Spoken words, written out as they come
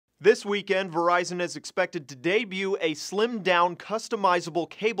This weekend, Verizon is expected to debut a slimmed-down, customizable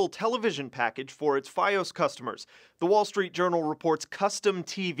cable television package for its FiOS customers. The Wall Street Journal reports Custom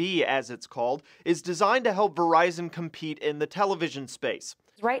TV, as it's called, is designed to help Verizon compete in the television space.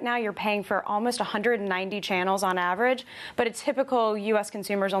 Right now, you're paying for almost 190 channels on average, but a typical U.S.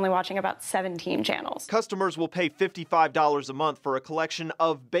 consumer is only watching about 17 channels. Customers will pay $55 a month for a collection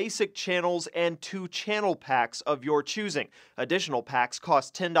of basic channels and 2 channel packs of your choosing. Additional packs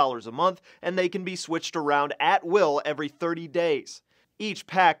cost $10 a month, and they can be switched around at will every 30 days. Each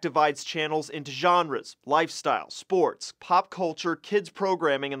pack divides channels into genres: lifestyle, sports, pop culture, kids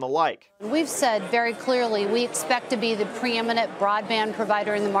programming, and the like. We've said very clearly we expect to be the preeminent broadband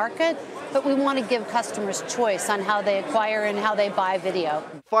provider in the market, but we want to give customers choice on how they acquire and how they buy video.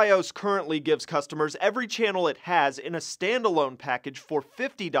 FiOS currently gives customers every channel it has in a standalone package for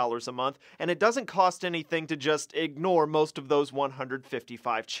 $50 a month, and it doesn't cost anything to just ignore most of those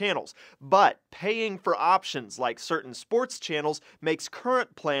 155 channels. But paying for options like certain sports channels makes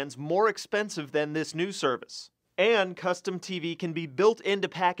current plans more expensive than this new service. And Custom TV can be built into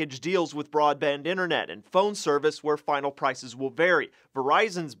package deals with broadband internet and phone service where final prices will vary.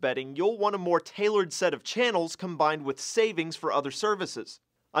 Verizon's betting you'll want a more tailored set of channels combined with savings for other services.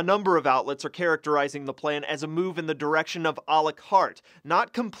 A number of outlets are characterizing the plan as a move in the direction of a la carte,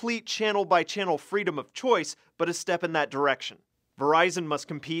 not complete channel-by-channel freedom of choice, but a step in that direction. Verizon must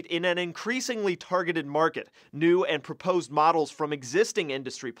compete in an increasingly targeted market. New and proposed models from existing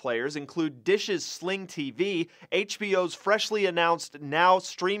industry players include Dish's Sling TV, HBO's freshly announced Now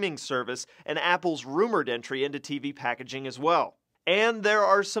streaming service, and Apple's rumored entry into TV packaging as well. And there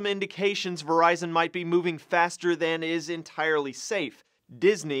are some indications Verizon might be moving faster than is entirely safe.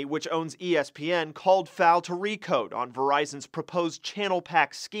 Disney, which owns ESPN, called foul to recode on Verizon's proposed channel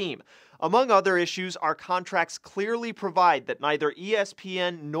pack scheme. Among other issues, our contracts clearly provide that neither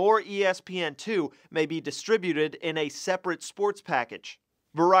ESPN nor ESPN2 may be distributed in a separate sports package.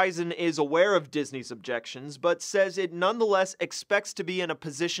 Verizon is aware of Disney's objections, but says it nonetheless expects to be in a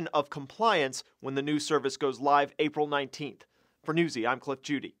position of compliance when the new service goes live April 19th. For Newsy, I'm Cliff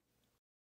Judy.